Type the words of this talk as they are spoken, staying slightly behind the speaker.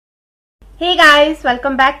Hey guys,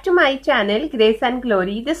 welcome back to my channel grace and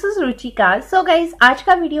glory. This is Ruchika. So guys, आज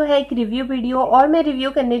का video है एक review video और मैं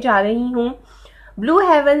रिव्यू करने जा रही हूँ ब्लू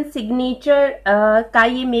हेवन सिग्नेचर का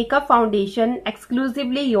ये makeup foundation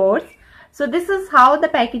exclusively yours. So this is how the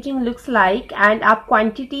packaging looks like and आप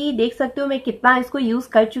क्वांटिटी देख सकते हो मैं कितना इसको यूज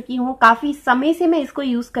कर चुकी हूँ। काफी समय से मैं इसको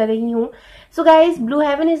यूज कर रही हूँ। So guys, blue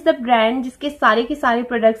heaven is the brand जिसके सारे के सारे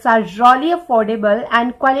products are really affordable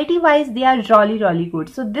and quality wise they are really good.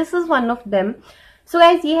 So this is one of them. So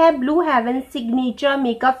guys, ये है blue haven signature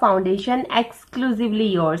makeup foundation exclusively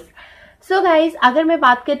yours. So guys, अगर मैं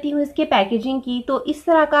बात करती हूँ इसके पैकेजिंग की तो इस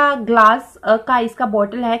तरह का ग्लास का इसका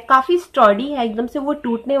बॉटल है। काफी स्टर्डी है, एकदम से वो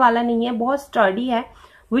टूटने वाला नहीं है, बहुत स्टर्डी है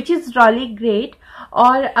विच इज रियली ग्रेट।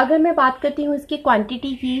 और अगर मैं बात करती हूँ इसकी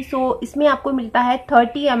क्वांटिटी की, सो इसमें आपको मिलता है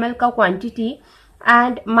 30 ml का quantity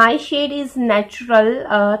and my shade is natural.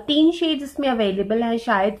 3 shades इसमें अवेलेबल है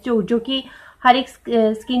शायद, जो कि हर एक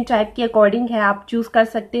स्किन टाइप के अकॉर्डिंग है, आप चूज कर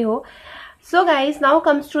सकते हो। So guys, now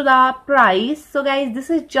comes to the price. So guys, this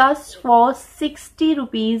is just for 60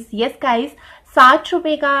 rupees. Yes guys, 60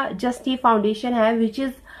 रुपए का जस्ट ये फाउंडेशन है which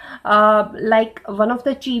is like one of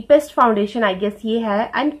the cheapest foundation I guess ये है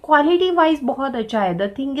एंड क्वालिटी वाइज बहुत अच्छा है। The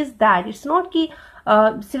thing is that it's not कि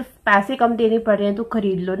सिर्फ पैसे कम देने पड़ रहे हैं तो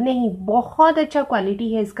खरीद लो, नहीं, बहुत अच्छा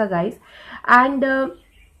क्वालिटी है इसका guys. And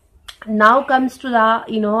now comes to the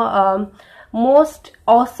most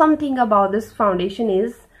awesome thing about this foundation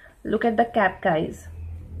is look at the cap guys.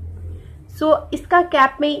 So इसका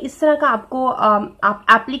कैप में इस तरह का आपको आप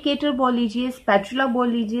एप्लीकेटर बोल लीजिए, स्पैचुला बोल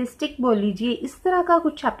लीजिए, स्टिक बोल लीजिए, इस तरह का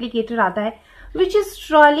कुछ एप्लीकेटर आता है which is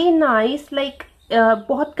really nice. Like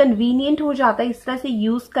बहुत कन्वीनियंट हो जाता है इस तरह से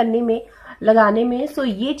यूज करने में, लगाने में। सो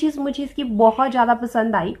ये चीज मुझे इसकी बहुत ज्यादा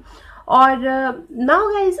पसंद आई। और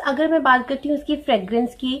नाउ गाइज, अगर मैं बात करती हूँ इसकी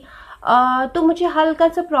फ्रेग्रेंस की, तो मुझे हल्का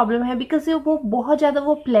सा प्रॉब्लम है बिकॉज वो बहुत ज्यादा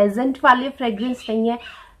वो प्लेजेंट वाले फ्रेग्रेंस नहीं है,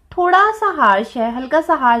 थोड़ा सा हार्श है, हल्का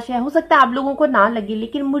सा हार्श है। हो सकता है आप लोगों को ना लगे,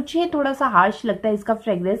 लेकिन मुझे थोड़ा सा हार्श लगता है इसका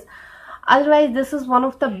fragrance. Otherwise this is one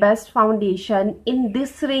of the best foundation in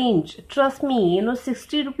this range. Trust me,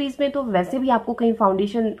 60 rupees में तो वैसे भी आपको कहीं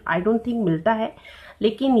फाउंडेशन आई डोंट थिंक मिलता है,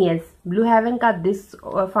 लेकिन येस, ब्लू हेवन का this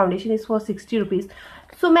foundation is for 60 rupees.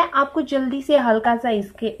 सो मैं आपको जल्दी से हल्का सा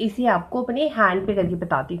इसे आपको अपने हैंड पे करके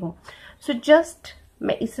बताती हूँ। सो जस्ट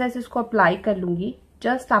मैं इस तरह से इसको अप्लाई कर लूंगी,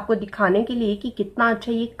 जस्ट आपको दिखाने के लिए कि कितना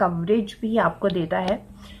अच्छा ये कवरेज भी आपको देता है।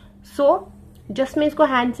 सो जस्ट मैं इसको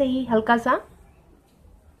हैंड से ही हल्का सा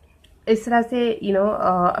इस तरह से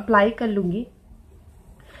अप्लाई कर लूंगी।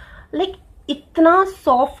 लाइक इतना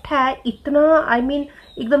सॉफ्ट है, इतना आई मीन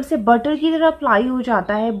एकदम से बटर की तरह अप्लाई हो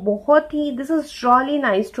जाता है। बहुत ही this is really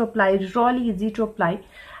nice to apply, really easy to apply.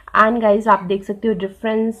 And guys, आप देख सकते हो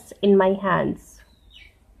डिफरेंस इन माई हैंड्स,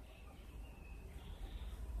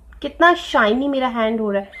 कितना शाइनी मेरा हैंड हो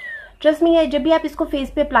रहा है। ट्रस्ट मी, जब भी आप इसको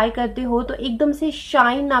फेस पे अप्लाई करते हो तो एकदम से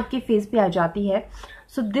शाइन आपके फेस पे आ जाती है।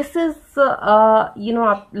 सो दिस इज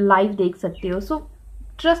आप लाइव देख सकते हो। सो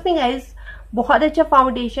ट्रस्ट मी गाइज, बहुत अच्छा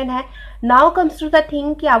फाउंडेशन है। Now comes to the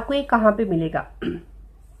thing कि आपको ये कहाँ पे मिलेगा।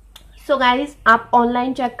 सो गाइज, आप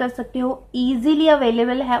ऑनलाइन चेक कर सकते हो, इजीली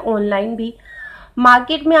अवेलेबल है ऑनलाइन भी,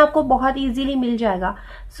 मार्केट में आपको बहुत इजीली मिल जाएगा।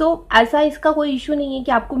 सो ऐसा इसका कोई इशू नहीं है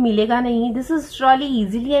कि आपको मिलेगा नहीं। This is really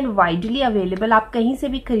easily and widely available, आप कहीं से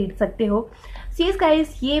भी खरीद सकते हो। सीरियस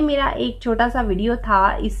गाइस, ये मेरा एक छोटा सा वीडियो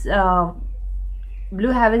था इस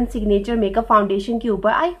blue haven signature makeup foundation के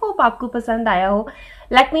ऊपर। आई होप आपको पसंद आया हो।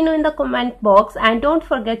 Let me know in the comment box and don't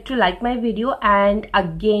forget to like my video and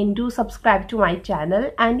again do subscribe to my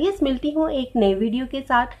channel. And yes, मिलती हूँ एक नए वीडियो के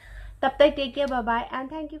साथ। तब तक take care, bye bye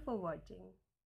and thank you for watching.